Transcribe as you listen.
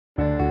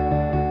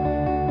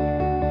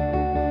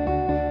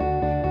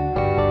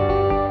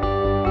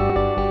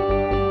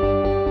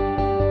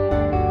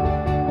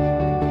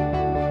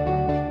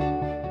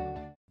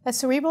A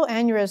cerebral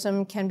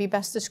aneurysm can be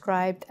best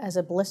described as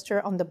a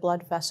blister on the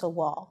blood vessel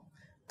wall.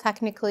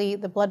 Technically,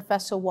 the blood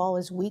vessel wall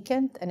is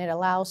weakened and it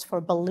allows for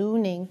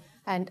ballooning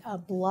and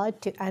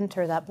blood to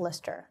enter that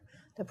blister.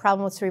 The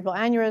problem with cerebral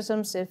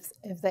aneurysms,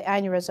 if the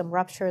aneurysm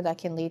rupture, that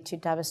can lead to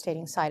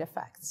devastating side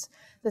effects.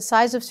 The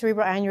size of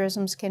cerebral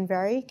aneurysms can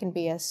vary. It can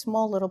be a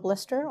small little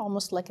blister,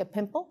 almost like a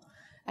pimple,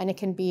 and it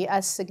can be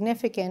as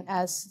significant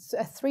as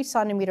a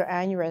 3-centimeter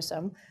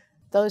aneurysm.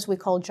 Those we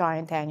call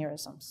giant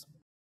aneurysms.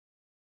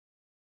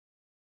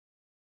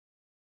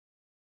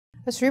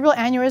 A cerebral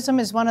aneurysm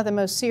is one of the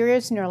most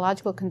serious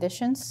neurological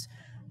conditions.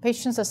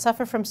 Patients that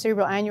suffer from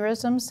cerebral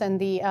aneurysms, and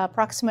the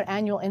approximate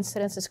annual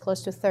incidence is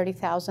close to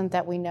 30,000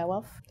 that we know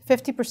of.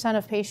 50%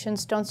 of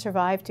patients don't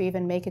survive to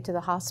even make it to the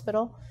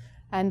hospital,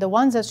 and the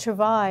ones that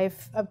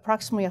survive,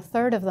 approximately a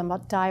third of them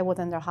die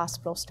within their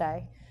hospital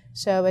stay.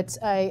 So it's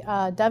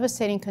a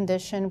devastating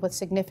condition with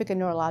significant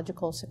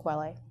neurological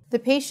sequelae. The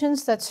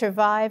patients that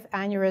survive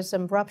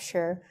aneurysm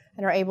rupture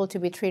and are able to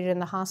be treated in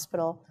the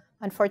hospital,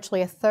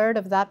 unfortunately, a third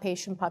of that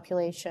patient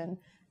population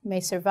may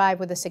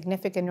survive with a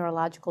significant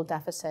neurological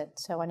deficit,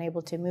 so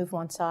unable to move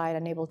one side,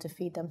 unable to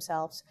feed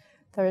themselves.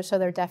 So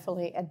they're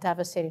definitely a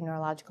devastating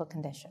neurological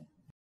condition.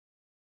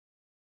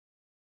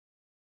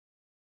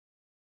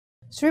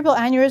 Cerebral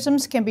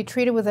aneurysms can be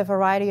treated with a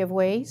variety of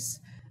ways.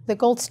 The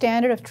gold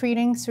standard of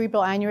treating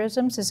cerebral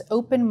aneurysms is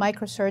open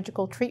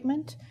microsurgical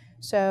treatment.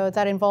 So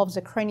that involves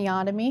a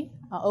craniotomy,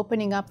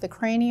 opening up the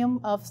cranium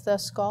of the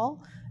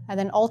skull, and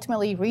then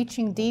ultimately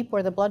reaching deep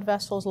where the blood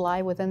vessels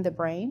lie within the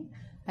brain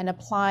and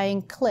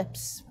applying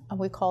clips,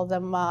 we call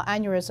them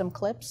aneurysm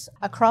clips,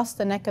 across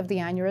the neck of the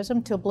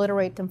aneurysm to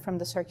obliterate them from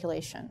the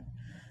circulation.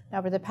 Now,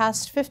 over the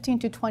past 15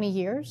 to 20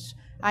 years,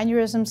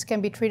 aneurysms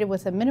can be treated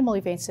with a minimally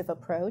invasive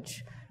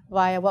approach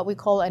via what we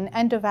call an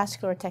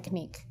endovascular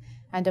technique.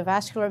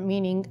 Endovascular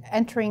meaning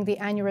entering the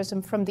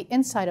aneurysm from the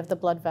inside of the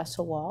blood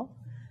vessel wall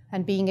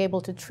and being able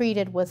to treat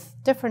it with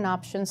different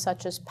options,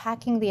 such as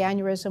packing the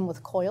aneurysm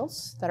with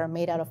coils that are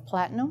made out of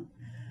platinum,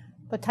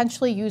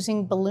 potentially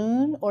using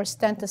balloon or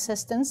stent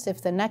assistance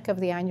if the neck of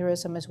the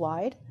aneurysm is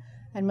wide.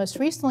 And most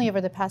recently,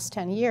 over the past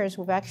 10 years,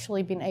 we've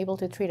actually been able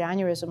to treat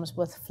aneurysms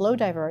with flow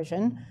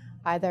diversion,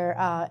 either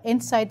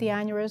inside the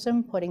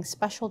aneurysm, putting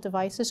special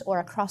devices, or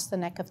across the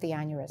neck of the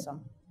aneurysm.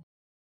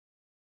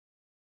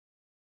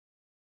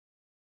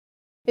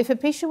 If a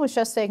patient was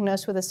just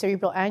diagnosed with a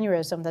cerebral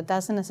aneurysm, that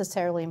doesn't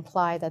necessarily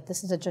imply that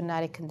this is a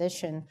genetic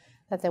condition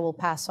that they will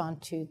pass on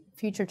to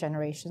future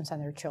generations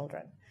and their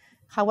children.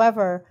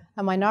 However,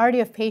 a minority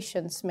of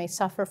patients may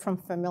suffer from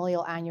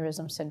familial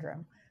aneurysm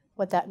syndrome.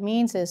 What that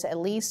means is at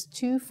least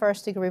 2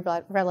 first-degree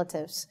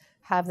relatives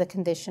have the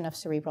condition of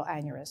cerebral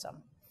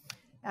aneurysm.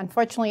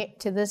 Unfortunately,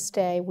 to this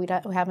day, we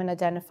haven't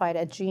identified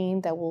a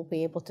gene that will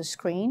be able to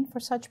screen for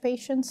such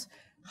patients.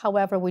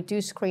 However, we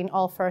do screen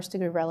all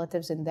first-degree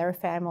relatives in their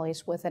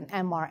families with an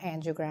MR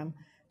angiogram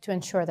to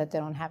ensure that they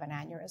don't have an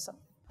aneurysm.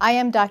 I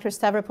am Dr.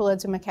 Stavropoula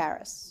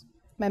Tjoumakaris.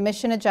 My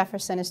mission at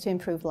Jefferson is to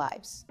improve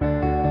lives.